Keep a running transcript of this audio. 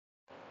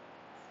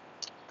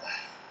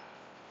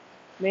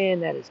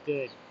Man, that is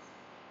good.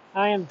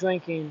 I am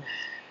drinking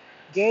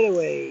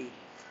Gatorade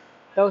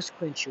Thirst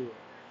Quencher,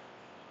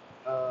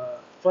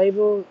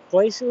 flavor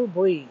Glacial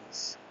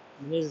Breeze.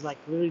 And this is like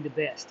really the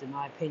best in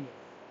my opinion.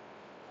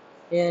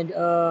 And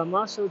I'm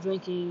also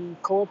drinking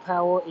Core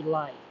Power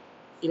Elite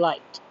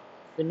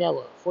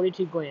Vanilla,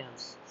 42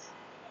 grams,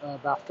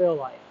 by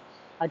Fairlife.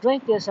 I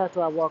drink this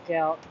after I walk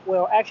out.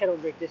 Well, actually, I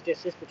don't drink this,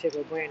 just this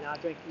particular brand. I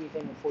drink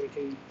anything with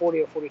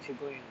 40 or 42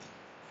 grams.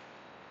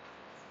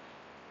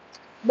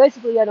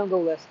 Basically, I don't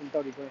go less than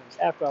 30 grams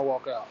after I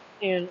walk out.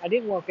 And I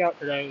didn't walk out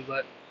today,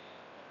 but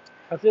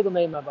I feel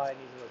maybe my body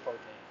needs a little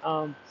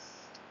protein.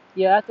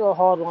 Yeah, after a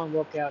hard, long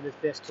workout, it's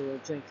best to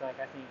drink, like,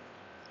 I think,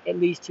 at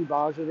least 2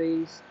 bars of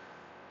these,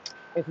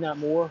 if not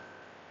more.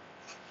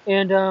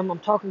 And I'm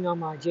talking on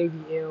my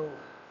JBL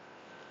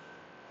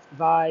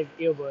Vive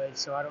earbuds,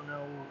 so I don't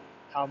know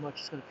how much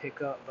it's going to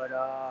pick up, but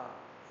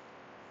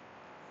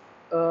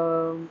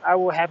I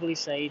will happily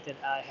say that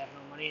I have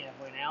no money and I've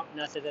run out.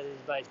 Not that that is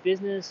anybody's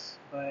business,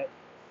 but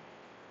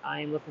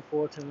I am looking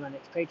forward to my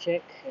next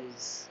paycheck,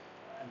 as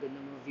a good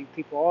number of you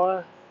people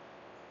are,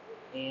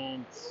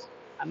 and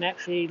I'm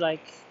actually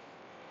like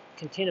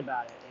content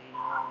about it.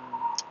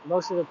 And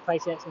most of the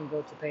paycheck's going to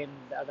go to paying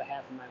the other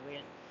half of my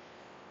rent,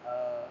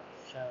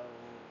 so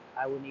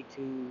I will need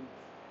to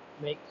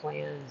make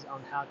plans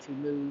on how to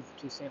move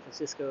to San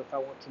Francisco if I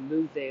want to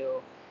move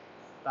there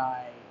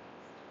by,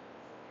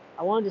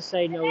 I wanted to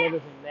say no later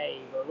than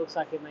May, but it looks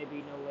like it may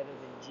be no later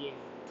than June.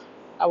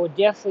 I would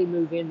definitely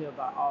move in there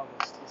by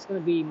August. It's going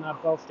to be my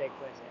birthday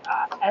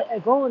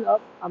present. Growing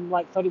up, I'm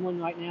like 31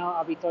 right now.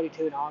 I'll be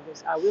 32 in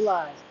August. I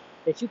realized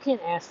that you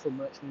can't ask for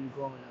much when you're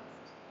growing up.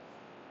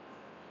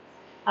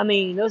 I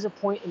mean, there was a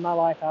point in my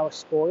life I was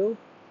spoiled,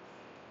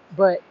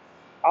 but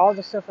all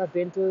the stuff I've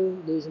been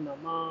through, losing my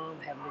mom,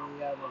 having to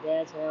move out of my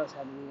dad's house,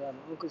 having to move out of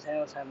my uncle's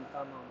house, having to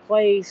find my own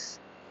place,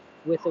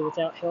 with or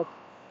without help,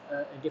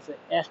 in different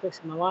aspects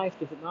of my life,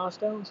 different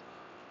milestones,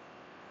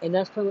 and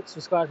that's pretty much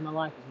describes my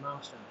life as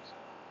milestones.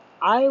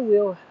 I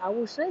will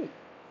say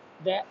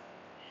that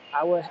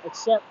I will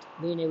accept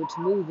being able to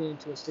move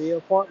into a studio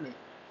apartment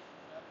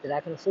that I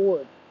can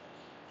afford.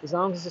 As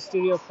long as it's a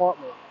studio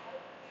apartment,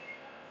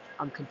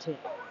 I'm content.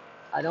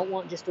 I don't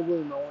want just a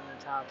room, I want an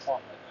entire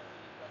apartment.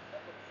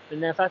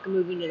 And if I can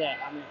move into that,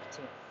 I'm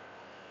content.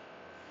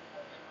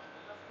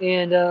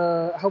 And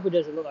I hope it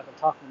doesn't look like I'm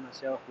talking to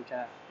myself, which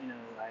I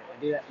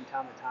do that from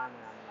time to time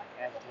when I'm like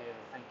agitated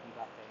or thinking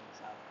about things,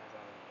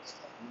 because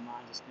my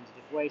mind just spins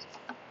different ways.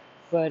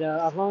 But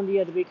I've learned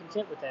to be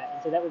content with that,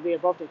 and so that would be a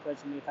birthday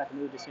present for me if I can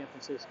move to San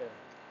Francisco.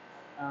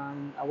 I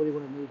really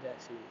want to move that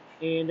soon.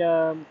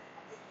 And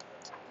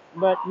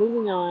but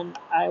moving on,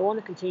 I want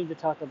to continue to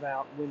talk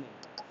about women,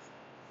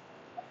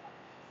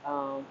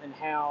 and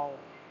how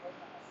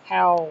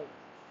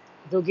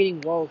they're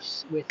getting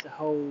worse with the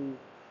whole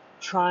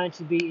trying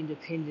to be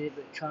independent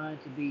but trying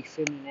to be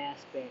feminine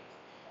aspect.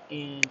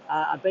 And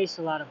I base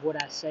a lot of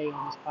what I say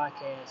on this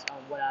podcast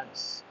on what I've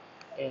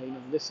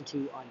listened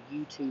to on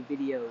YouTube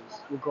videos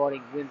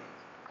regarding women,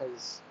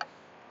 because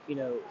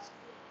a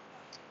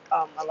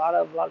lot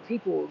of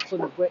people,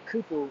 including Brett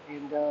Cooper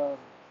and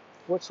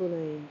what's her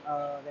name?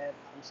 Her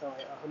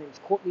name is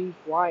Courtney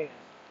Ryan.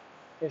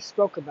 They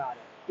spoke about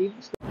it.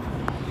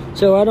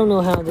 So I don't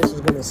know how this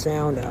is going to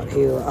sound out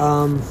here.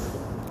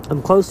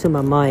 I'm close to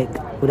my mic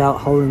without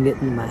holding it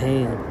in my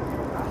hand.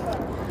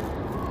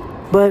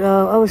 But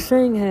I was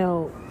saying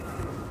how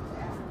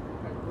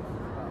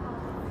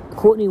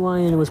Courtney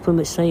Ryan was pretty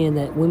much saying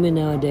that women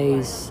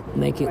nowadays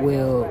make it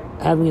where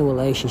having a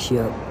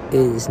relationship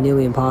is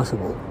nearly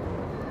impossible.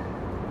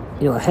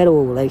 A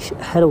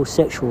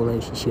heterosexual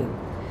relationship.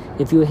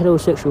 If you're a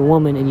heterosexual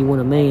woman and you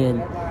want a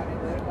man,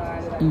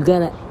 you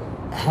gotta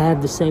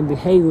have the same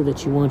behavior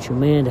that you want your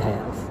man to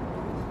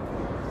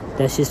have.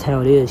 That's just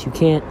how it is. You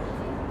can't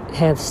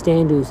have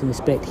standards and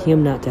expect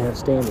him not to have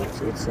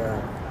standards. It's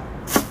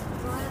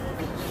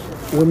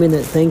women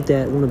that think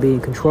that want to be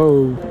in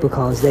control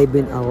because they've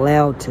been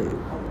allowed to.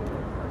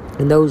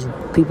 And those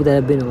people that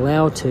have been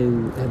allowed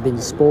to have been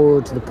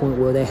spoiled to the point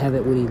where they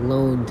haven't really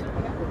learned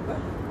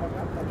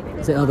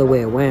the other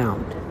way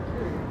around.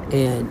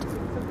 And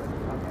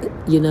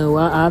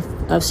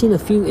I've seen a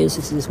few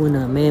instances when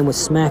a man would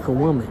smack a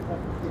woman.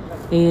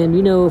 And,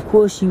 of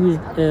course you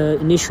would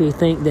initially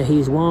think that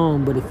he's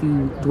wrong, but if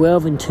you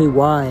delve into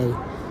why,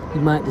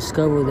 you might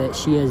discover that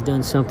she has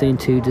done something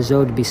to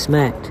deserve to be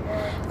smacked.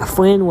 A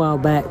friend a while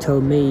back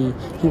told me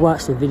he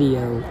watched a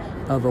video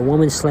of a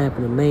woman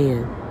slapping a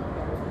man,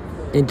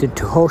 and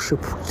to her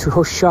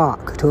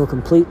shock, to her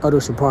complete utter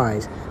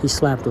surprise, he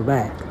slapped her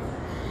back.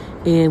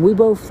 And we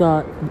both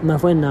thought, my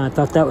friend and I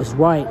thought that was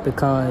right,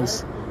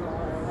 because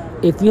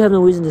if you have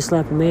no reason to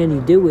slap a man,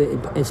 you do it,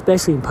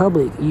 especially in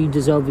public, you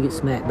deserve to get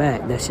smacked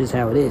back. That's just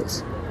how it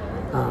is.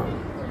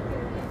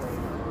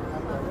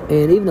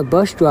 And even a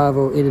bus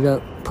driver ended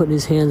up putting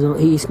his hands on,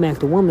 he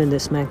smacked a woman that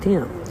smacked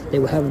him. They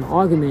were having an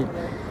argument,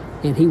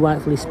 and he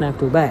rightfully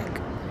smacked her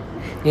back.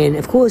 And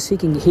of course, he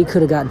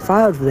could have gotten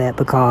fired for that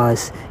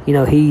because,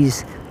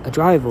 he's a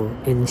driver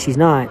and she's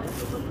not.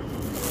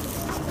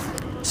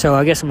 So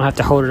I guess I'm going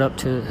to have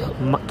to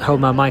hold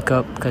my mic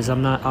up because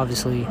I'm not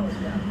obviously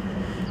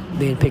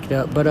being picked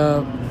up. But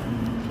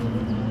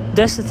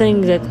that's the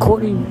thing, that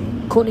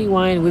Courtney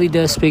Wine really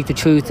does speak the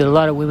truth that a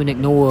lot of women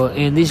ignore.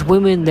 And these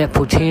women that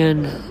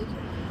pretend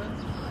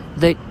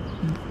that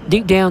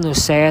deep down they're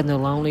sad and they're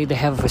lonely, they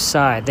have a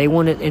facade. They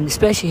want it, and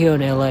especially here in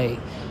LA,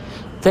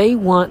 they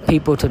want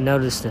people to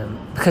notice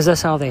them because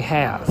that's all they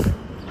have.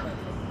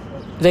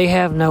 They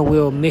have no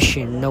real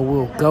mission, no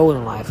real goal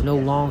in life, no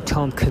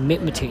long-term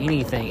commitment to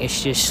anything.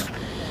 It's just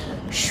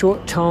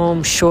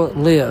short-term,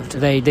 short-lived.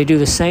 They do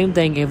the same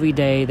thing every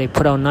day. They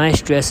put on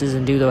nice dresses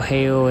and do their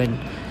hair, and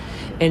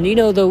they're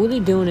really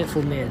doing it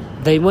for men.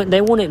 They won't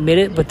admit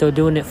it, but they're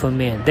doing it for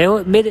men. They'll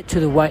admit it to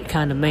the right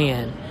kind of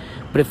man,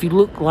 but if you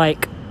look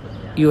like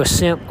you're a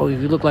simp, or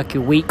if you look like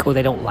you're weak, or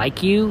they don't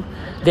like you,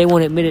 they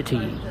won't admit it to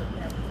you.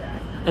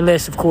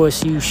 Unless, of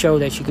course, you show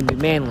that you can be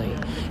manly.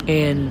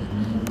 And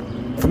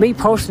for me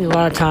personally, a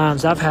lot of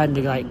times I've had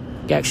to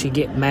actually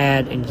get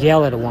mad and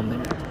yell at a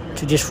woman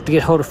to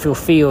get her to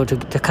feel to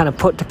kind of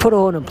put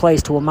her in a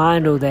place to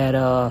remind her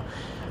that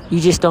you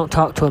just don't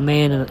talk to a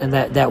man in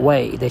that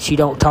way. That you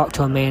don't talk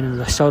to a man in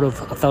not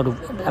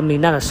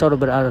an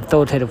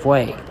authoritative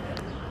way.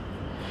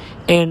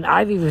 And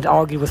I've even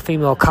argued with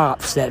female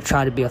cops that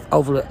try to be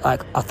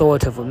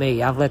authoritative with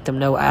me. I've let them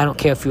know, I don't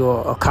care if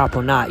you're a cop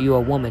or not, you're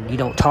a woman. You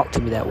don't talk to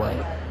me that way.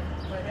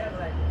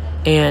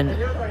 And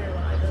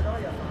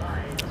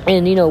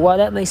while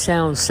that may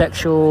sound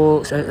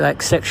sexual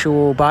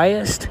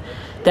biased,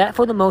 that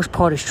for the most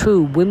part is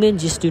true. Women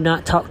just do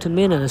not talk to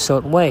men in a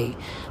certain way.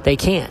 They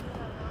can't.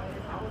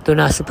 They're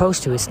not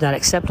supposed to. It's not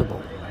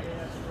acceptable.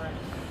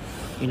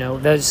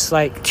 There's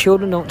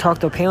children don't talk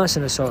to their parents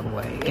in a certain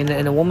way.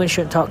 And a woman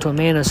shouldn't talk to a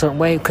man in a certain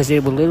way because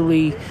it will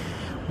literally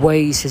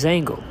raise his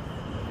anger.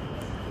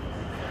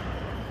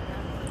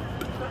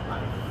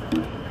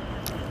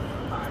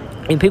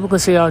 And people can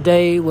say all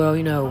day, well,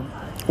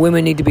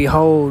 women need to be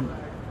held.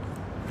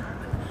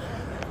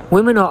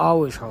 Women are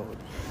always held.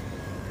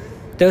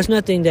 There's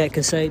nothing that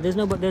can say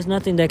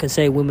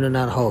women are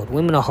not held.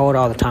 Women are held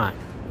all the time.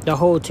 They're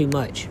held too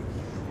much.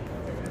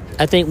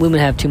 I think women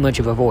have too much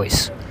of a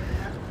voice.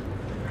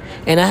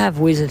 And I have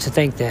reason to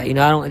think that.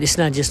 It's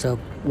not just the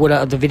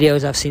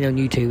videos I've seen on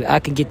YouTube. I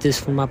can get this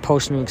from my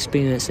personal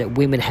experience that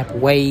women have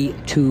way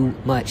too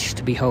much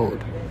to be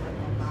heard.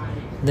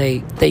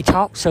 They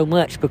talk so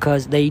much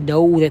because they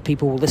know that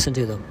people will listen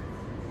to them.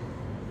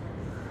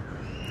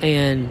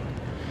 And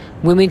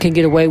women can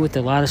get away with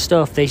a lot of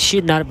stuff they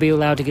should not be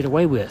allowed to get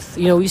away with.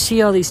 You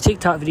see all these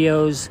TikTok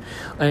videos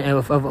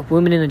of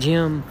women in the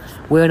gym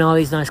wearing all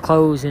these nice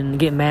clothes and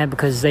getting mad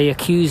because they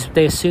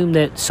assume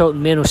that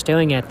certain men are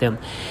staring at them.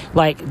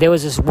 There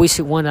was this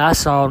recent one that I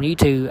saw on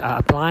YouTube.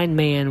 A blind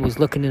man was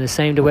looking in the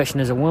same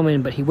direction as a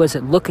woman, but he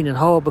wasn't looking at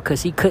her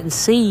because he couldn't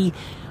see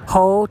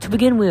her to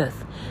begin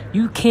with.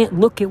 You can't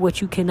look at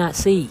what you cannot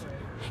see.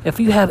 If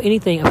you have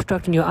anything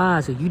obstructing your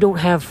eyes, or you don't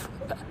have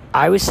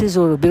irises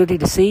or the ability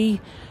to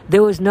see,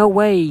 there is no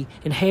way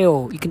in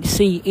hell you can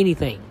see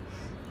anything,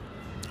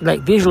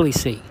 visually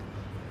see.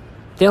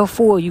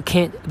 Therefore, you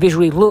can't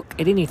visually look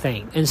at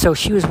anything. And so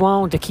she was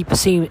wrong to keep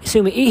assuming.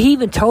 He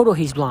even told her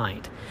he's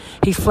blind.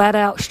 He flat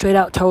out, straight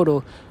out told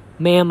her,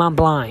 "Ma'am, I'm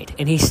blind."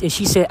 And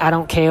she said, "I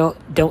don't care.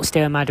 Don't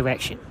stare in my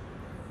direction."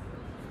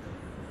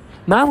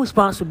 My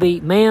response would be,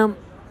 "Ma'am,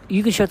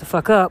 you can shut the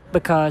fuck up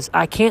because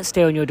I can't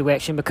stare in your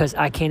direction because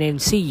I can't even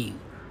see you.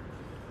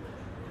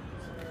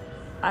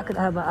 I could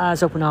have my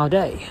eyes open all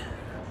day,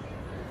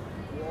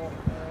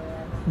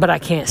 but I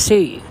can't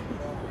see you."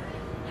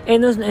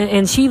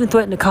 And she even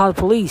threatened to call the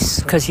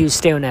police because he was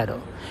staring at her.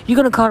 You're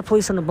going to call the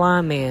police on the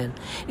blind man.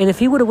 And if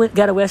he would have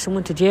got arrested and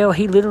went to jail,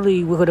 he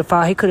literally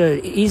could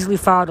have easily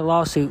filed a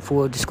lawsuit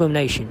for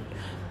discrimination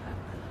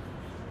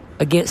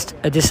against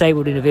a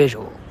disabled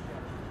individual.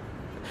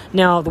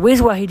 Now, the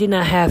reason why he did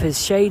not have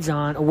his shades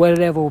on, or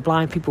whatever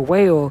blind people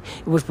wear,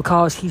 it was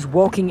because he's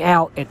walking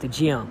out at the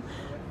gym.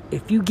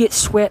 If you get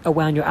sweat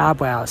around your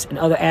eyebrows and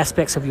other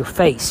aspects of your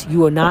face,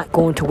 you are not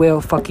going to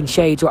wear fucking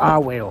shades or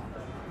eyewear.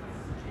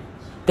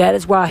 That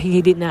is why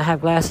he did not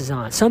have glasses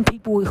on. Some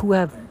people who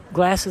have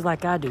glasses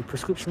like I do,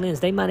 prescription lens,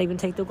 they might even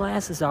take their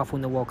glasses off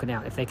when they're walking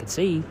out if they can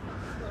see.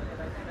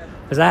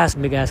 Because I have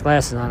some big ass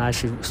glasses on, I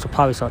should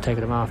probably start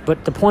taking them off.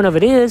 But the point of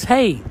it is,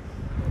 hey,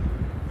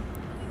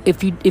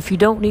 if you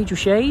don't need your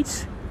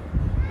shades,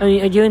 I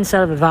mean, you're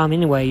inside of an environment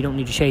anyway, you don't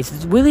need your shades.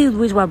 It's really the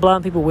reason why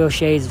blind people wear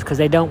shades is because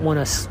they don't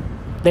want to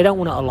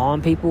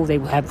alarm people. They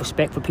have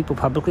respect for people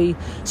publicly,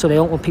 so they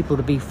don't want people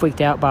to be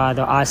freaked out by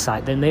their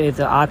eyesight. Then maybe if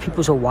their eye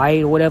pupils are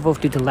white or whatever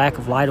due to lack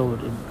of light or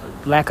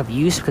lack of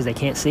use because they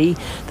can't see,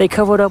 they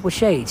cover it up with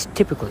shades,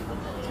 typically.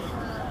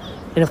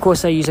 And of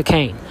course they use a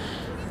cane.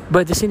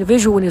 But this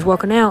individual, when he was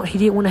walking out, he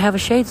didn't want to have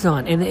his shades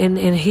on.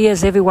 And he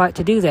has every right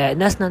to do that. And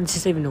that's not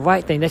just even the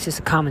right thing. That's just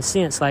a common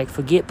sense.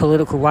 Forget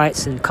political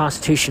rights and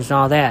constitutions and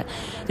all that.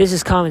 This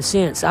is common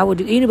sense.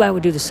 Anybody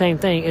would do the same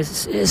thing.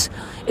 It's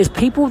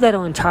people that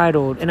are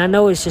entitled, and I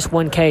know it's just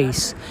one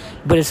case,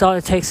 but it's all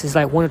it takes is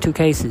one or two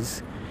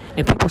cases.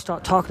 And people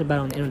start talking about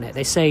it on the internet.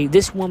 They say,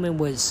 this woman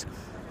was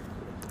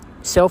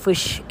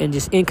selfish and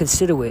just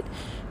inconsiderate.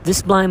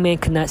 This blind man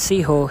could not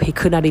see her. He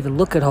could not even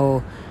look at her.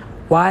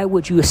 Why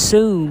would you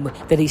assume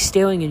that he's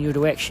staring in your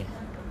direction?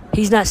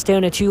 He's not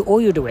staring at you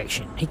or your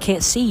direction. He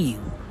can't see you.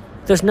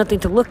 There's nothing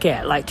to look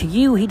at. Like, to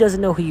you, he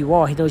doesn't know who you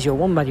are. He knows you're a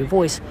woman by your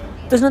voice.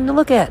 There's nothing to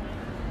look at.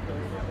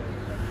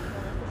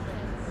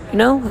 You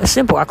know, it's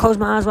simple. I close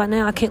my eyes right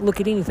now. I can't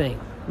look at anything.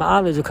 My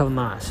eyelids will cover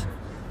my eyes.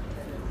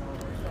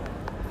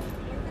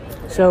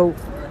 So,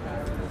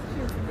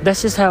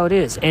 that's just how it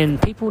is.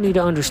 And people need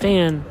to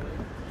understand,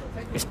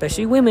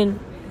 especially women,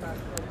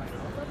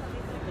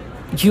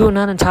 you are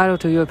not entitled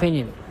to your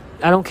opinion.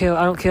 I don't care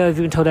if you've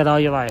been told that all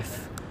your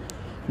life.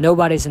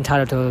 Nobody's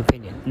entitled to an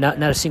opinion.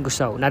 Not a single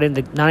soul. Not in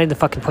the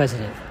fucking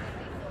president.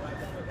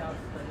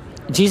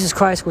 Jesus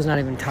Christ was not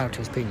even entitled to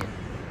his opinion.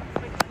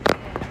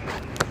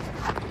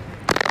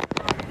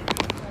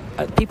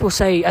 People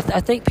say, I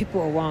think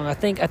people are wrong. I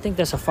think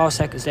that's a false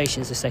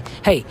accusation to say,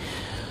 hey,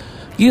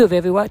 you have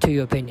every right to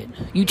your opinion.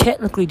 You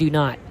technically do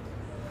not.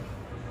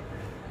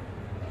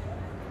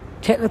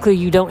 Technically,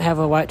 you don't have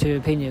a right to your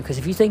opinion, because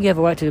if you think you have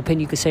a right to your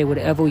opinion, you can say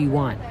whatever you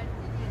want.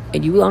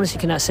 And you honestly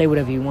cannot say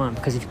whatever you want,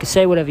 because if you could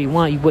say whatever you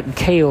want, you wouldn't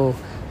care,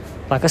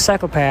 like a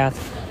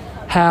psychopath,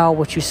 how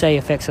what you say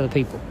affects other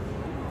people.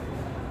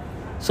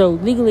 So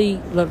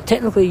legally,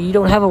 technically, you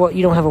don't have a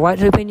right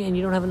to your opinion, and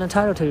you don't have an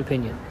entitled to your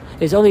opinion.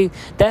 It's only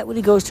that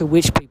really goes to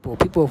rich people,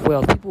 people of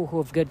wealth, people who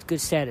have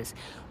good status.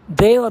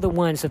 They are the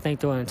ones that think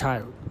they're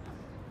entitled.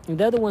 And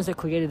they're the ones that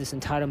created this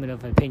entitlement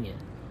of opinion.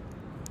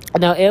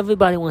 Now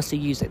everybody wants to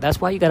use it.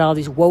 That's why you got all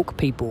these woke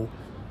people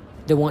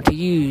that want to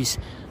use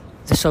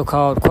the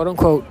so-called,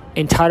 quote-unquote,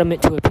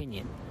 entitlement to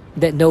opinion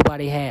that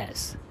nobody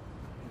has.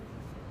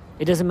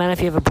 It doesn't matter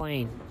if you have a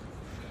brain.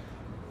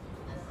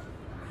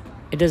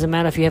 It doesn't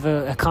matter if you have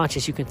a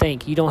conscience you can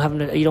think. You don't have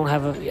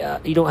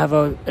a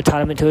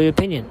entitlement to an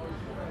opinion.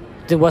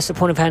 Then what's the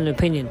point of having an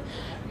opinion?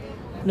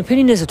 An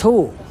opinion is a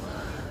tool.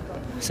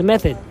 It's a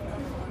method.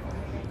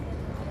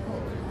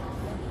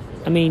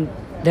 I mean,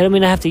 that don't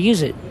mean I have to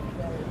use it.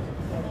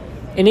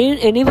 And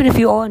even if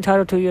you are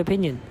entitled to your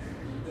opinion,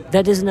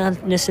 that does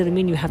not necessarily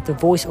mean you have to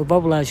voice or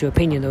verbalize your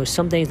opinion. There are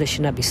some things that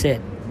should not be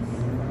said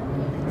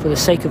for the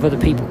sake of other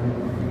people.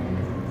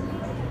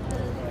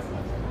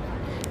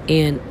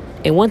 And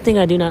one thing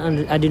I do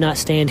not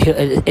stand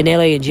here in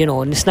LA in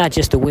general, and it's not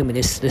just the women,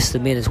 it's the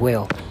men as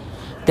well.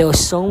 There are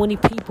so many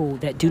people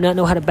that do not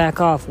know how to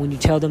back off when you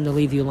tell them to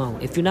leave you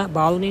alone. If you're not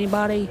bothering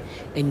anybody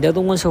and they're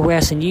the ones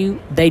harassing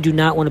you, they do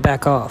not want to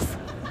back off.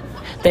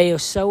 They are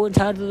so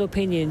entitled to their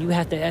opinion, you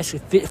have to actually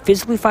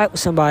physically fight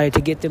with somebody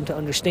to get them to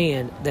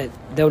understand that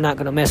they're not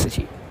going to mess with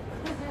you.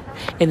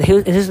 And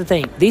here's the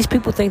thing. These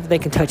people think that they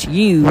can touch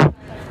you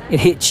and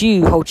hit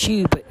you, hold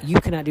you, but you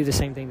cannot do the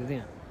same thing to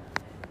them.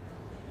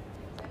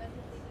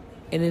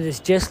 And it is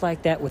just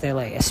like that with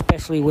LA,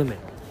 especially women.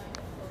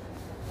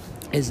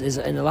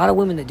 And a lot of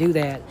women that do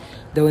that,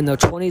 they're in their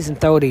 20s and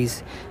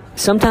 30s,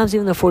 sometimes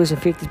even their 40s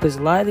and 50s, but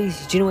a lot of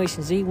these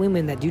Generation Z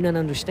women that do not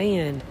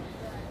understand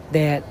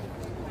that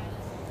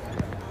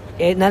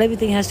not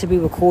everything has to be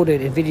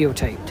recorded and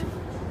videotaped.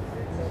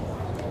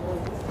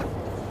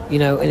 You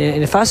know,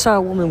 and if I saw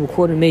a woman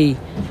recording me,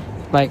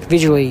 like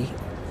visually,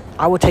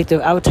 I would take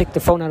the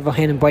phone out of her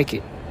hand and break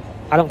it.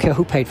 I don't care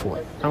who paid for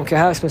it. I don't care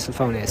how expensive the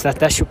phone is.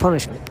 That's your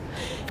punishment.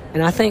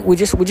 And I think we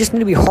just need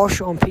to be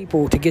harsher on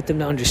people to get them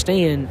to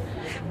understand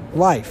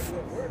life.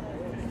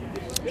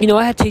 You know,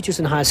 I had teachers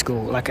in high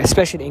school, like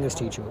especially the English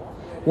teacher.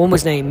 One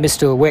was named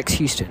Mr. Rex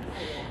Houston.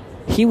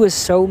 He was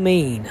so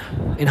mean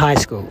in high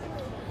school.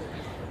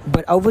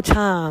 But over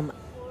time,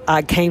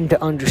 I came to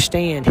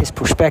understand his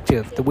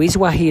perspective. The reason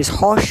why he is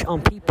harsh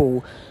on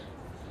people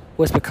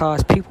was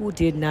because people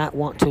did not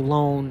want to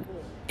learn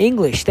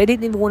English. They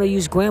didn't even want to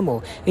use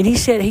grammar. And he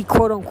said,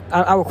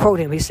 I will quote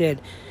him, he said,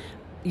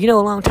 you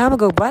know, a long time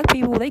ago, black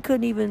people, they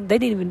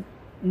didn't even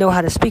know how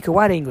to speak or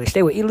write English.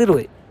 They were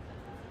illiterate.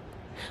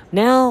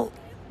 Now,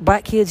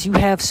 black kids, you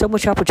have so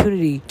much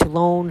opportunity to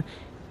learn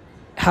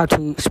how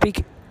to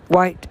speak,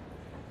 write,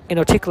 and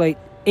articulate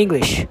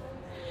English.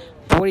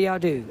 But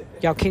what do?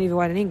 Y'all can't even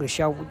write in English.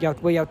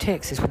 Y'all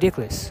text. It's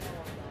ridiculous.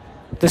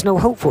 There's no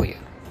hope for you.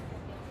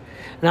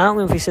 And I don't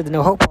know if he said the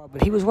no hope part,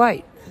 but he was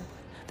right.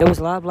 There was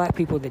a lot of black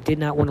people that did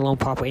not want to learn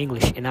proper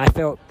English, and I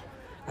felt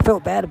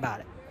bad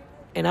about it.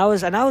 And I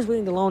was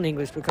willing to learn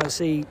English because,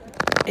 see,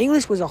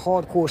 English was a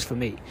hard course for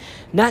me.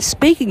 Not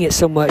speaking it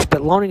so much,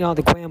 but learning all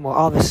the grammar,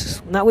 all this,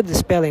 not with the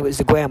spelling, it was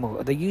the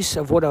grammar, the use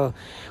of what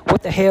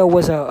the hell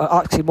was a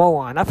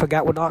oxymoron. I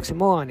forgot what an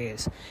oxymoron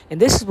is.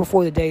 And this is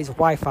before the days of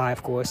Wi-Fi,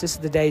 of course. This is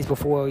the days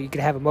before you could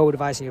have a mobile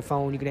device in your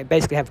phone. You could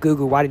basically have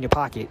Google right in your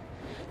pocket.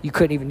 You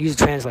couldn't even use a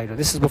translator.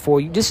 This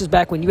is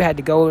back when you had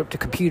to go up to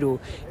computer,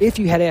 if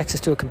you had access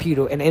to a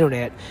computer and the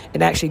internet,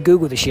 and actually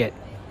Google the shit.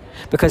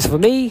 Because for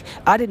me,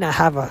 I did not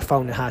have a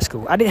phone in high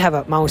school. I didn't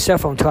have my own cell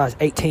phone until I was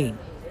 18.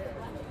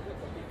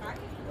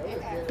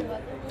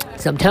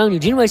 So I'm telling you,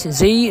 Generation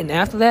Z and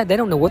after that, they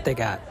don't know what they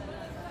got.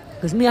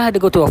 Because me, I had to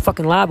go to a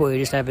fucking library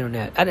just to have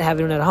internet. I didn't have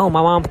internet at home.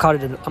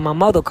 My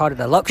mother called it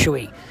a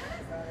luxury.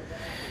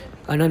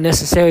 An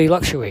unnecessary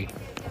luxury.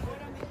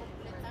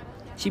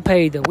 She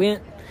paid the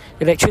rent,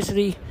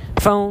 electricity,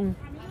 phone.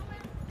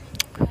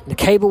 The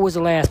cable was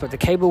the last, but the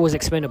cable was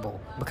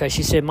expendable because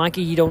she said,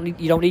 "Mikey, you don't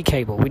need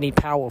cable. We need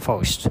power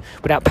first.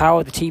 Without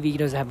power, the TV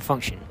doesn't have a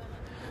function."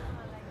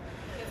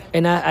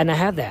 And I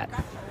have that.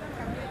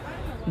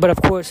 But of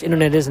course,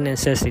 internet isn't a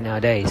necessity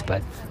nowadays.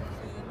 But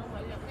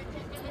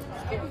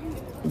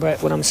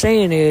what I'm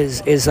saying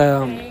is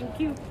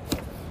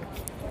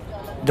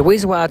the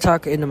reason why I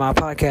talk into my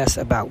podcast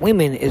about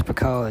women is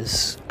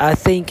because I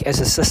think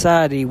as a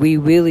society we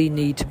really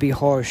need to be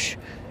harsh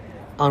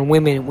on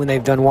women when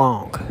they've done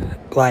wrong.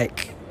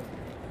 Like,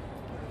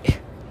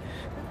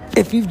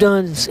 if you've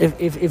done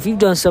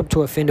something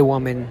to offend a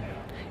woman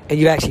and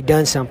you've actually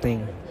done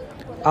something,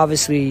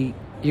 obviously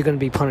you're going to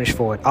be punished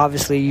for it.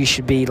 Obviously you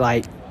should be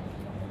like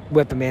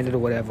reprimanded or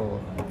whatever,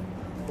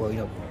 or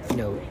you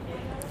know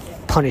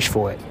punished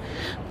for it.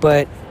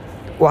 But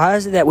why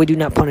is it that we do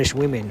not punish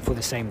women for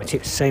the same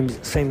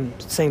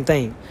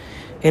thing?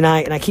 And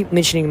I keep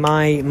mentioning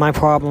my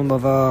problem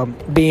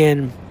of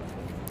being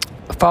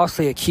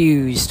falsely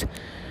accused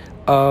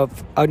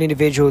of an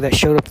individual that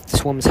showed up at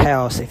this woman's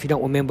house. If you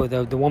don't remember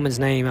the woman's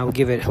name, I will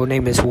give it. Her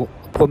name is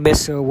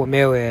Wamissa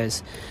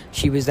Ramirez.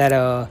 She was that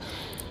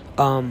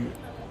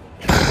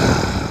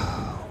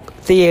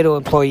theater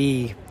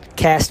employee,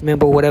 cast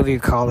member, whatever you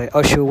call it,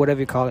 usher, whatever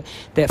you call it,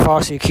 that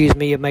falsely accused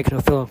me of making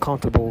her feel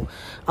uncomfortable.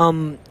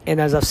 And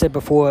as I've said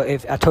before,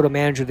 if I told a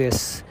manager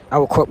this, I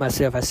will quote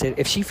myself. I said,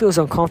 if she feels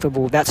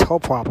uncomfortable, that's her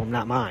problem,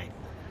 not mine.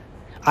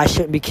 I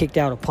shouldn't be kicked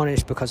out or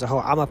punished because of her.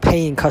 I'm a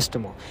paying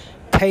customer.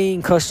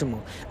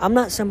 I'm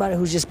not somebody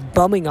who's just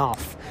bumming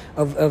off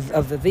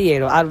of the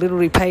theater. I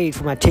literally paid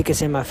for my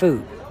tickets and my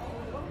food.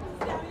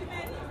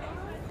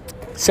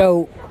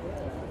 So,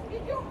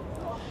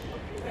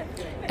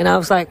 and I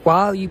was like,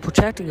 why are you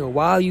protecting her?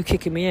 Why are you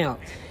kicking me out?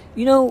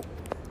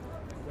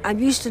 I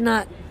used to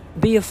not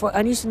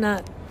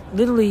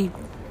literally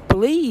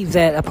believe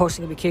that a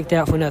person can be kicked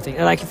out for nothing.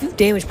 Like, if you've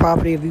damaged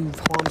property, if you've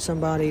harmed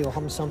somebody or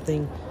harmed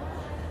something,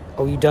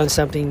 or you've done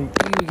something,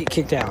 you get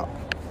kicked out.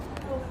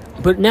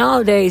 But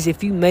nowadays,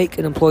 if you make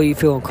an employee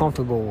feel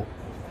uncomfortable,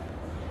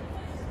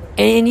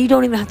 and you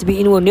don't even have to be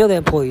anywhere near the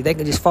employee, they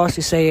can just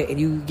falsely say it and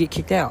you get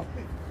kicked out.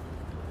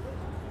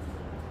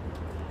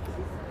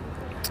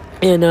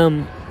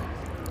 And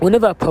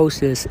whenever I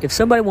post this, if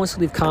somebody wants to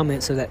leave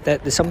comments so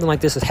that something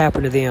like this has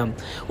happened to them,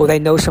 or they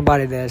know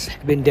somebody that's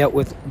had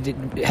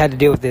to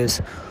deal with this,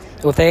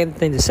 or if they have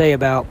anything to say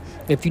about,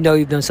 if you know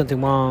you've done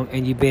something wrong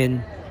and you've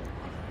been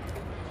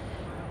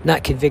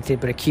not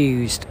convicted but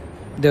accused,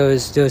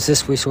 there's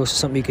this resource or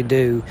something you can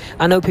do.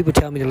 I know people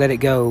tell me to let it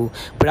go,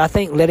 but I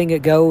think letting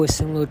it go is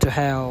similar to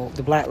how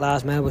the Black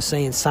Lives Matter was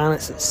saying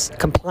silence is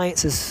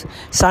compliance.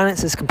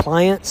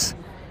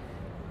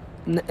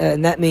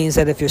 And that means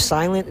that if you're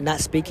silent and not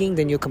speaking,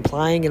 then you're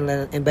complying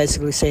and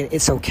basically saying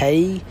it's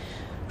okay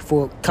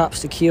for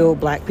cops to kill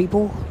black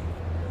people.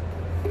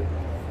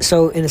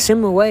 So in a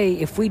similar way,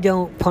 if we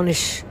don't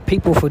punish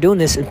people for doing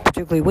this, and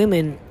particularly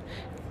women,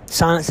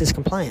 silence is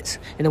compliance.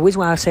 And the reason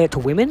why I say it to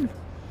women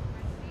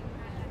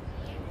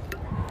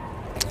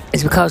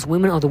is because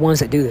women are the ones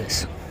that do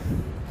this.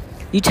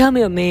 You tell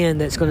me a man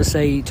that's going to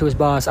say to his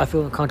boss, I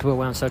feel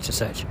uncomfortable around such and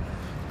such.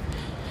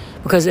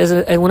 Because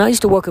when I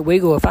used to work at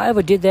Weagle, if I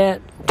ever did that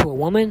to a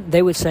woman,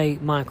 they would say,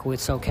 Michael,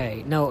 it's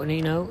okay. No,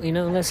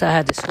 unless I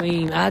had to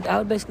scream, I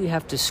would basically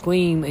have to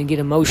scream and get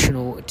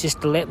emotional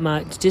just for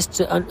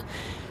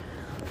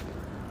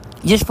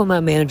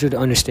my manager to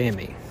understand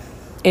me.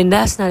 And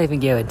that's not even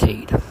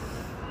guaranteed.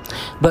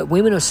 But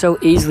women are so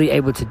easily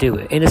able to do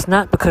it. And it's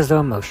not because they're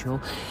emotional.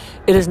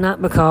 It is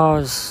not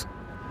because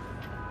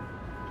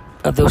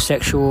of their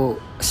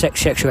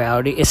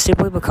sexuality. It's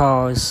simply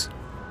because,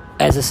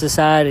 as a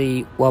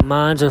society,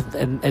 minds have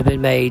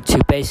been made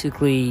to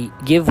basically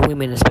give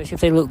women, especially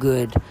if they look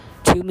good,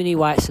 too many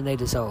rights than they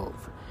deserve.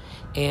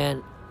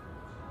 And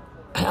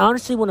I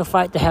honestly want to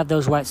fight to have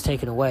those rights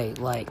taken away.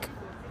 Like,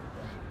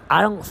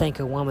 I don't think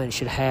a woman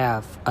should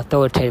have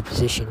authoritative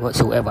position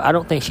whatsoever. I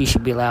don't think she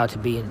should be allowed to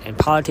be in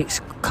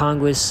politics,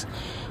 Congress,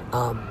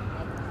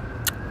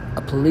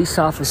 a police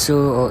officer,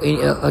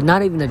 or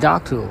not even a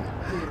doctor,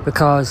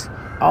 because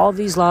all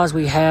these laws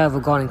we have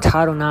regarding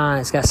Title IX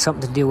has got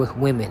something to do with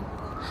women,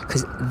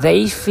 because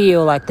they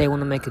feel like they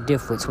want to make a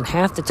difference when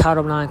half the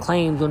Title IX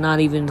claims are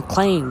not even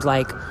claims.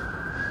 Like,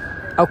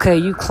 okay,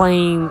 you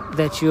claim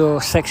that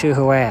you're sexually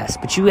harassed,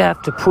 but you have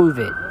to prove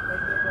it.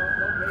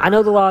 I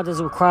know the law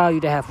doesn't require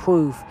you to have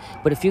proof,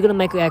 but if you're going to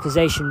make an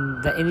accusation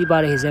that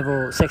anybody has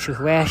ever sexually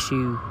harassed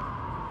you,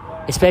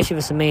 especially if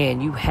it's a man,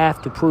 you have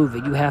to prove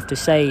it. You have to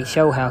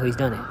show how he's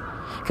done it.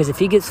 Because if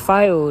he gets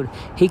fired,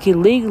 he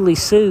can legally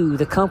sue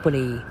the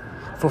company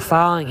for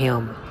firing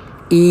him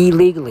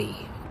illegally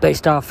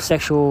based off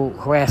sexual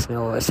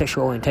harassment or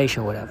sexual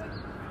orientation or whatever.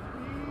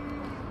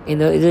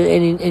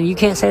 And you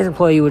can't say as an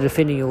employee you were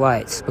defending your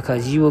rights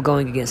because you were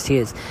going against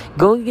his.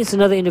 Going against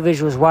another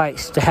individual's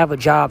rights to have a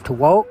job to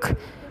work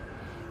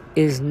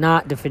is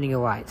not defending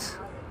your rights.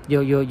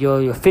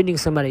 You're offending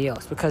somebody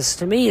else. Because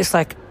to me, it's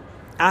like,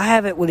 I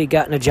haven't really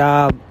gotten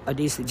a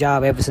decent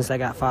job ever since I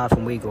got fired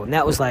from Weagle. And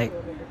that was like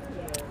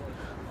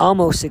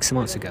almost 6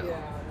 months ago.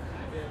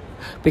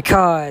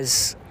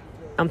 Because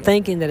I'm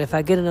thinking that if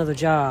I get another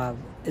job,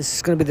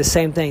 it's going to be the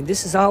same thing.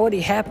 This has already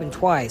happened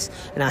twice.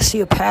 And I see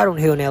a pattern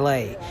here in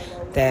LA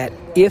that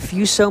if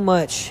you so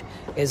much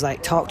as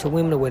like talk to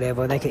women or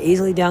whatever, they can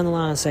easily down the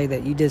line say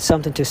that you did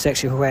something to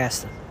sexually harass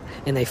them.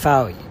 And they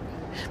fire you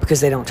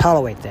because they don't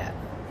tolerate that.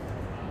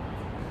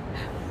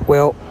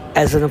 Well,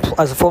 as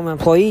a former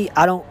employee,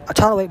 I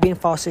tolerate being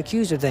falsely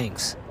accused of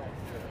things.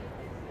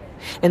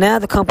 And now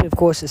the company, of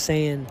course, is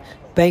saying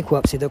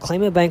bankruptcy. They're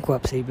claiming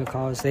bankruptcy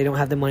because they don't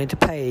have the money to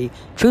pay.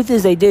 Truth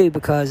is they do,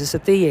 because it's a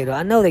theater.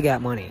 I know they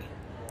got money.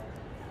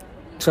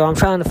 So I'm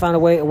trying to find a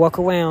way to walk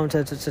around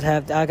to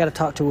have. I got to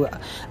talk to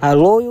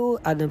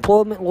an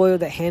employment lawyer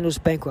that handles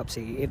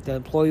bankruptcy if the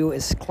employer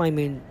is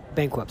claiming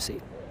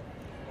bankruptcy.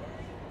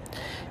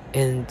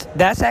 And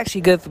that's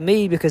actually good for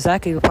me because I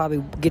could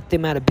probably get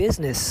them out of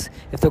business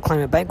if they're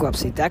claiming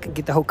bankruptcy. I could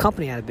get the whole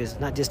company out of business,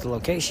 not just the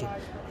location.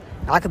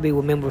 I could be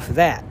remembered for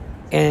that.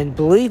 And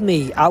believe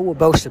me, I will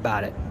boast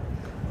about it.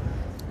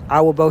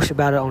 I will boast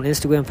about it on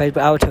Instagram,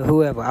 Facebook. I will tell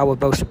whoever. I will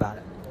boast about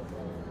it.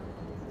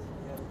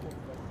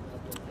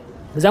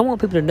 Because I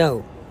want people to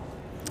know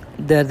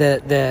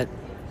that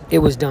it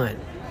was done.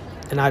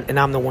 And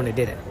I'm the one that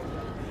did it.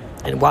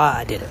 And why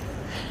I did it.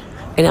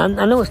 And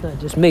I know it's not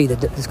just me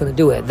that's going to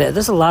do it.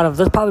 There's a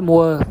lot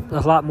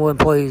more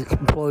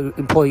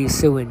employees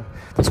suing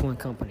this one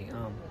company.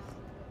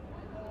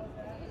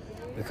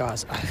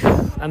 Because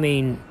I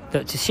mean,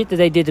 the shit that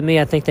they did to me,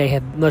 I think they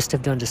must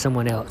have done to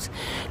someone else.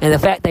 And the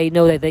fact they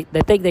know that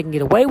they think they can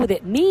get away with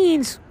it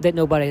means that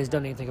nobody has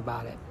done anything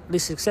about it, at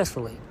least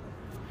successfully.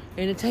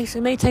 And it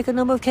may take a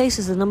number of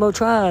cases, a number of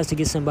tries to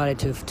get somebody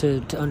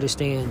to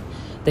understand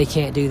they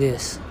can't do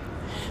this.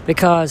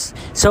 Because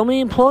so many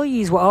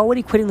employees were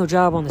already quitting their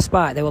job on the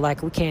spot. They were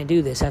like, we can't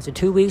do this. After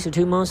 2 weeks or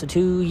 2 months or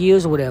 2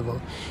 years or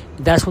whatever,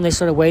 that's when they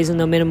started raising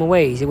the minimum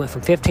wage. It went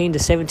from 15 to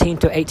 17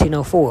 to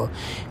 18.04.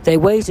 They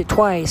raised it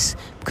twice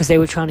because they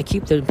were trying to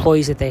keep the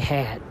employees that they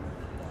had.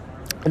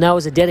 And I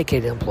was a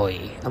dedicated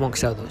employee,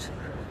 amongst others.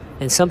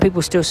 And some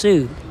people still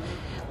sued.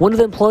 One of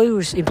the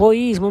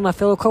employees, one of my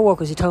fellow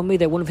coworkers, he told me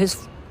that one of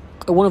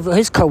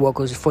his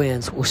coworkers'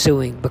 friends were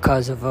suing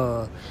because of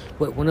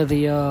one of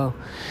the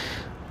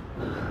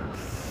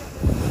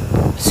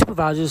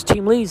supervisors,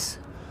 team leads,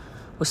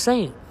 was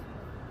saying.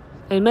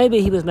 And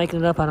maybe he was making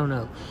it up, I don't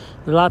know.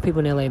 A lot of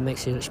people in LA make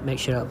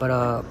shit up,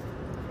 but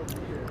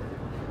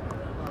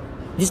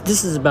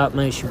this is about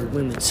my issue with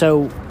women.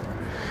 So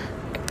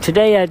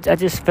today I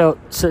just felt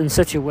in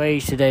such a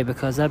rage today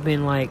because I've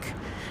been like,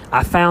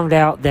 I found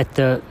out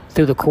that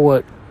through the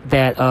court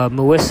that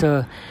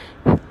Marissa,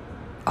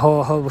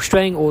 her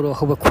restraining order,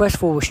 her request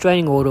for a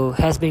restraining order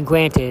has been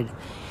granted.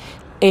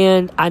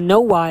 And I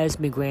know why it's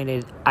been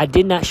granted. I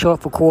did not show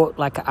up for court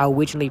like I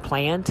originally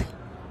planned.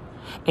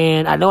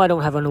 And I know I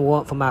don't have a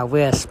warrant for my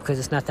arrest because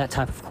it's not that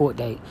type of court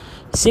date.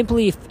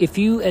 Simply, if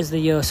you, as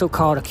the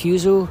so-called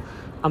accusee,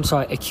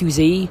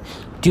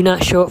 do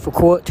not show up for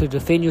court to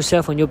defend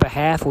yourself on your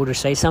behalf or to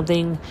say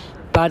something,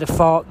 by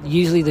default,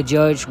 usually the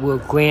judge will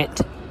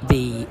grant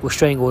the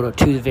restraining order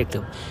to the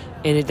victim.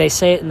 And they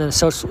say it in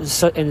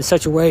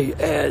such a way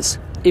as,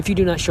 if you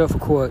do not show up for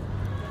court,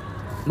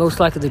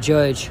 most likely the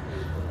judge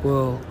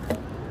will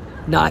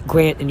not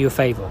grant in your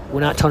favor,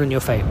 will not turn in your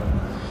favor,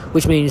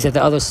 which means that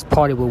the other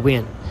party will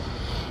win.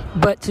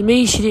 But to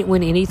me, she didn't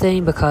win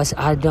anything because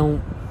I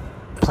don't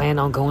plan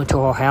on going to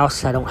her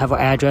house. I don't have her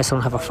address. I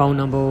don't have her phone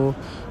number.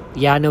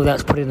 Yeah, I know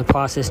that's put in the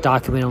process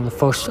document on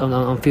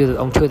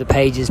two of the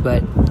pages,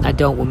 but I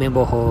don't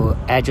remember her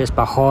address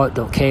by heart.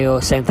 Don't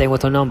care. Same thing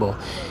with her number.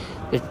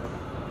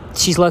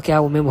 She's lucky I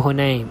remember her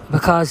name,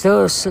 because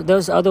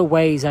there's other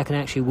ways I can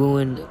actually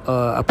ruin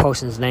a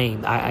person's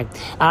name.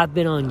 I've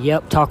been on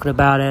Yelp talking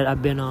about it.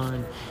 I've been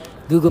on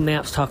Google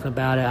Maps talking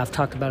about it. I've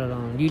talked about it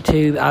on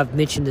YouTube. I've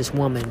mentioned this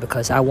woman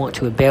because I want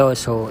to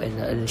embarrass her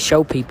and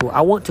show people.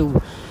 I want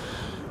to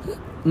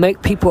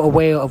make people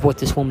aware of what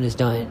this woman has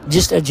done.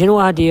 Just a general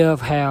idea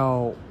of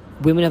how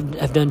women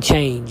have done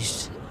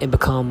changed and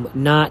become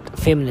not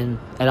feminine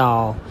at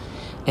all,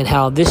 and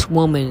how this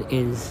woman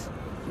is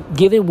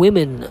giving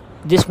women.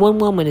 This one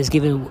woman is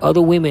giving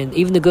other women,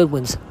 even the good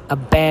ones, a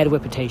bad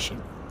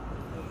reputation.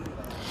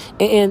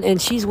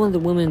 And she's one of the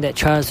women that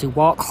tries to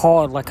walk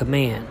hard like a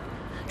man,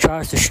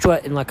 tries to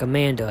strut in like a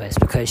man does,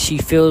 because she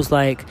feels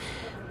like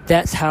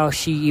that's how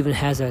she even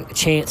has a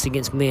chance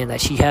against men.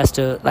 That she has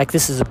to, like,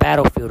 this is a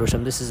battlefield or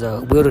something. This is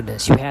a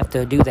wilderness. You have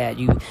to do that.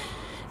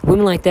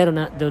 Women like that are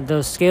not.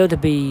 They're scared to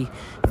be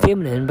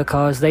feminine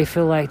because they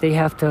feel like they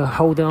have to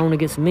hold their own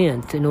against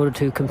men in order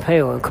to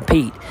compare and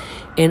compete.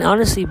 And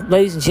honestly,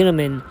 ladies and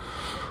gentlemen,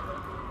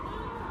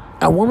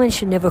 a woman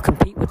should never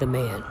compete with a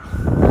man,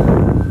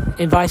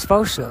 and vice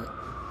versa.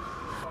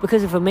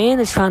 Because if a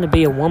man is trying to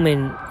be a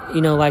woman,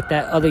 like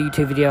that other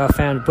YouTube video I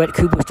found, Brett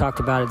Cooper's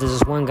talked about it. There's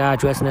this one guy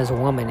dressing as a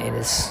woman, and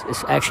it's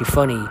actually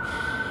funny.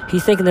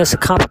 He's thinking there's a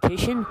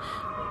competition.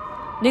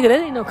 Nigga, that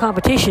ain't no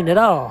competition at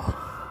all.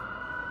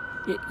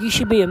 You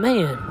should be a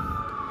man.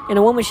 And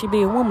a woman should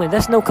be a woman.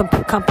 That's no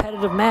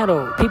competitive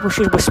matter. People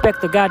should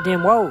respect the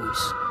goddamn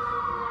roles.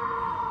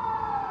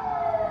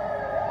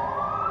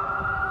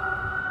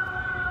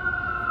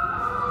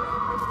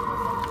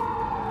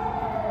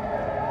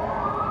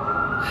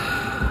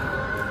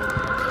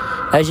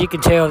 As you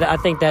can tell, I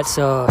think that's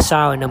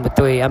siren number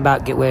 3. I'm about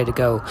to get ready to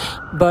go.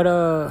 But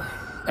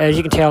as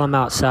you can tell, I'm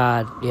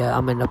outside. Yeah,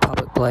 I'm in a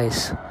public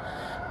place.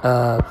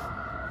 But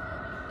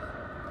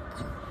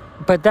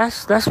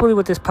that's really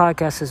what this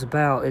podcast is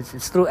about.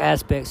 It's through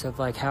aspects of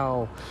like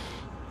how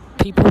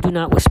people do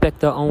not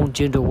respect their own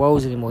gender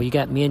roles anymore. You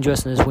got men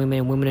dressing as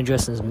women, women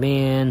dressing as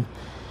men,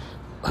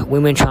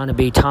 women trying to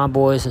be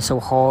tomboys and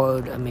so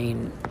hard. I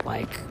mean,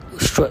 like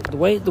the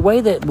way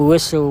that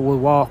Marissa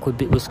would walk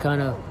was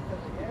kind of.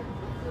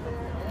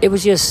 It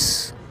was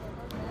just.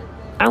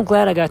 I'm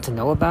glad I got to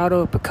know about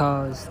her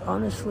because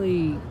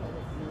honestly,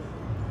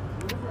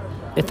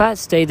 if I had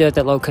stayed there at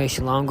that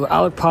location longer,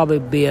 I would probably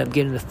be up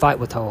getting in a fight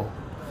with her.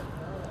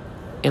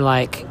 And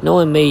like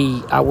knowing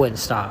me, I wouldn't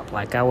stop.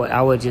 Like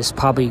I would just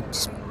probably.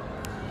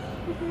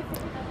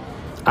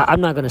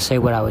 I'm not gonna say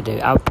what I would do.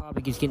 I would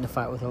probably just get in a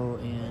fight with her,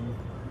 and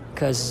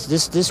because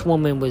this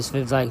woman was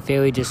like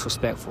very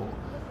disrespectful.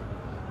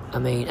 I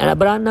mean,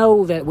 but I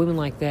know that women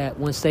like that,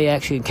 once they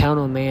actually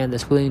encounter a man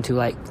that's willing to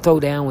like throw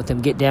down with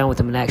them, get down with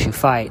them, and actually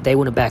fight, they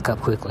want to back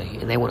up quickly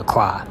and they want to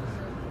cry.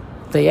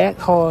 They act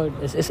hard.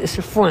 It's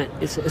a front.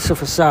 It's a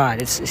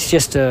facade. It's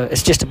just a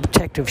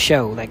protective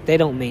show. Like they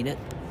don't mean it.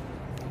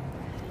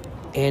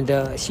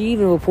 And she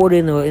even reported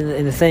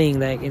in the thing,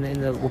 like in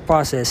the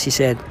process, she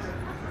said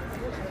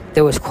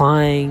there was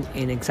crying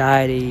and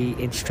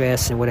anxiety and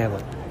stress and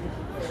whatever.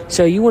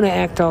 So you want to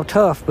act all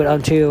tough, but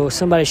until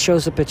somebody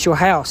shows up at your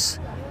house.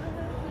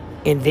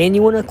 And then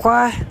you want to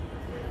cry?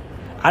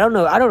 I don't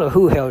know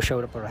who hell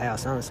showed up at her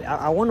house, honestly.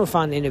 I want to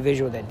find the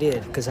individual that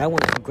did, because I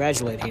want to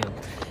congratulate him.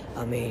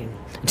 I mean,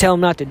 tell him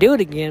not to do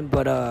it again,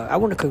 but I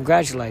want to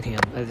congratulate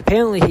him.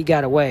 Apparently he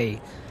got away.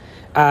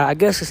 I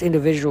guess this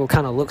individual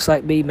kind of looks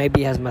like me. Maybe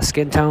he has my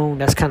skin tone.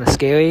 That's kind of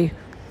scary.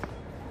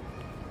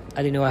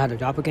 I didn't know I had a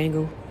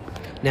doppelganger.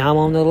 Now I'm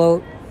on the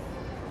load.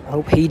 I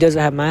hope he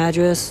doesn't have my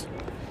address.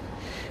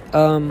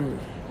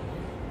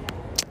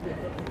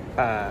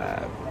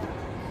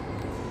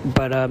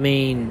 But I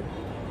mean,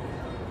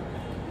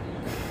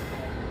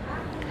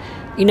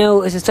 you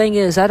know, the thing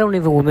is, I don't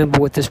even remember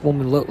what this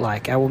woman looked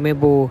like. I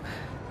remember,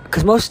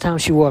 because most of the time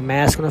she wore a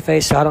mask on her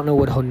face, so I don't know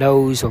what her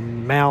nose or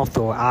mouth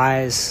or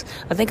eyes.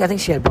 I think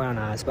she had brown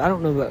eyes, but I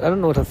don't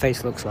know what her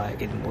face looks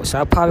like anymore.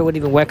 So I probably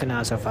wouldn't even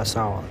recognize her if I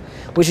saw her,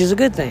 which is a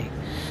good thing.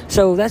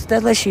 So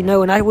that lets you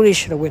know. And I really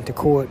should have went to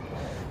court.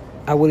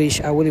 I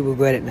really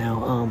regret it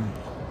now.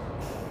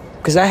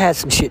 Because I had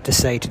some shit to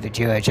say to the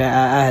judge.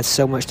 I had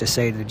so much to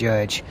say to the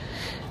judge.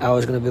 I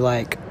was going to be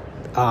like,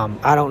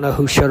 I don't know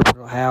who showed up at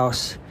her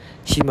house.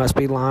 She must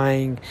be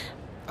lying.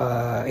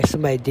 If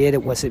somebody did,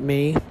 it wasn't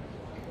me.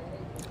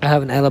 I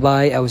have an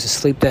alibi. I was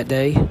asleep that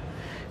day.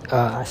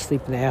 I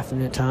sleep in the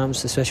afternoon at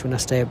times, especially when I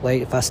stay up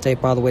late. If I stay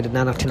up all the way to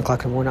 9 or 10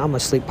 o'clock in the morning, I'm going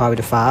to sleep probably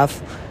to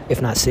 5,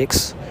 if not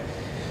 6.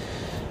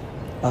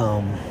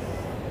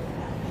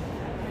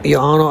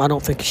 Your Honor, I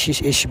don't think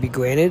it should be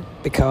granted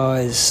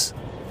because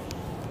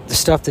the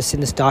stuff that's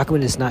in this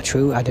document is not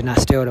true. I did not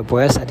stare at her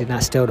breast. I did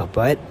not stare at her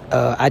butt.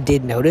 I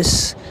did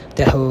notice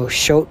that her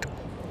shirt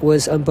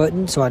was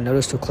unbuttoned, so I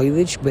noticed her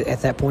cleavage, but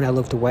at that point I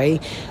looked away.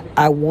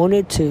 I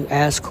wanted to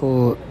ask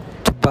her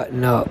to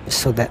button up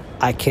so that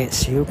I can't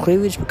see her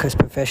cleavage, because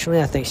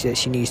professionally I think that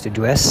she needs to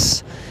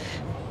dress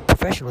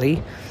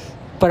professionally,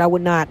 but I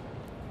would not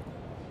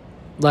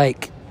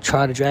like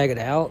try to drag it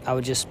out. I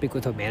would just speak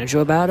with her manager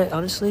about it,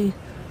 honestly,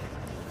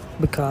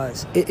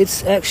 because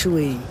it's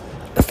actually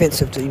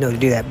offensive to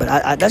do that. But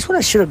I that's what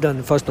I should have done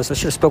in the first place. I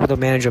should have spoke with her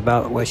manager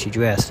about where she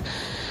dressed,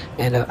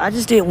 and I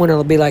just didn't want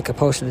to be like a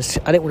person.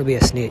 I didn't want to be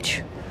a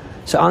snitch.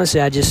 So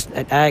honestly, I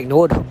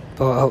ignored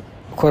her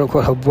quote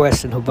unquote her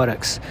breasts and her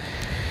buttocks.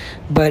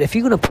 But if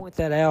you're going to point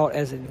that out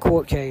as a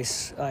court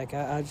case, like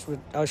I just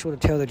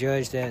want to tell the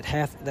judge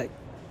that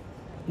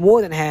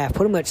more than half,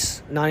 pretty much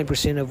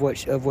 90%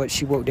 of what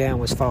she wrote down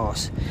was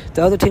false.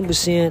 The other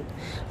 10%,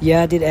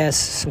 yeah, I did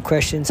ask some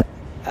questions.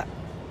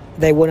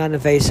 They were not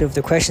invasive.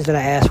 The questions that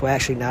I asked were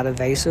actually not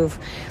invasive.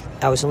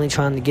 I was only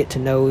trying to get to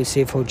know and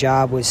see if her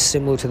job was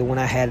similar to the one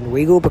I had in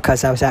Regal,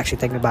 because I was actually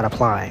thinking about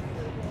applying.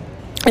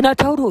 And I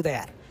told her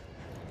that.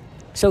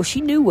 So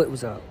she knew what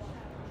was up.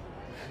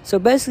 So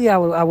basically, I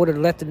would have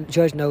let the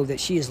judge know that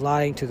she is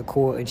lying to the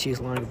court and she is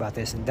lying about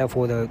this, and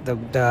therefore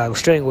the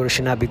restraining order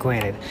should not be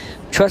granted.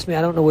 Trust me,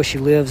 I don't know where she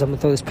lives. I'm going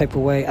to throw this paper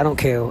away. I don't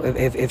care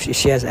if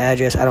she has an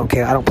address. I don't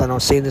care. I don't plan on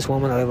seeing this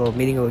woman or ever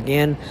meeting her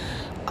again.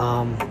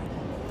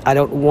 I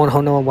don't want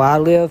her knowing where I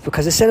live,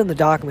 because it said in the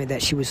document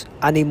that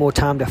I need more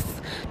time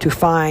to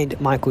find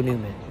Michael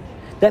Newman.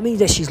 That means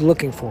that she's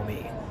looking for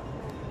me.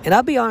 And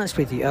I'll be honest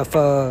with you, if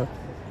I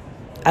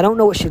don't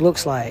know what she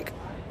looks like,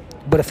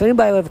 but if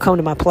anybody will ever come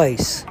to my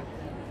place,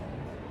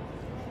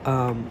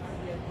 I'm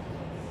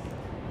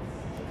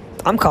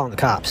calling the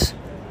cops.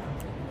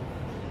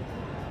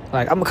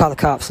 Like, I'm going to call the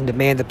cops and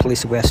demand the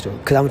police arrest her.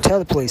 Because I'm going to tell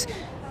the police,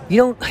 You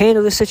don't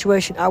handle this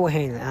situation, I will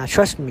handle it. And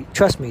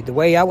trust me, the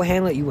way I will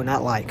handle it, you will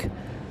not like.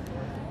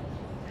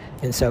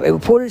 And so it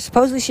reported,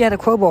 supposedly she had a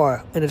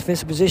crowbar in a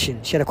defensive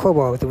position. She had a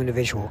crowbar with the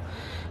individual.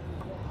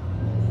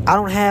 I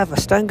don't have a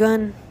stun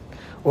gun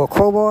or a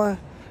crowbar,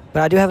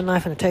 but I do have a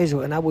knife and a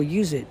taser, and I will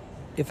use it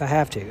if I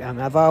have to.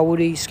 I've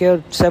already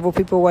scared several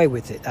people away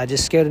with it. I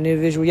just scared an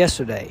individual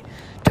yesterday.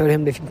 Told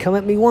him if he can come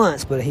at me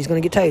once, but he's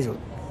going to get tasered.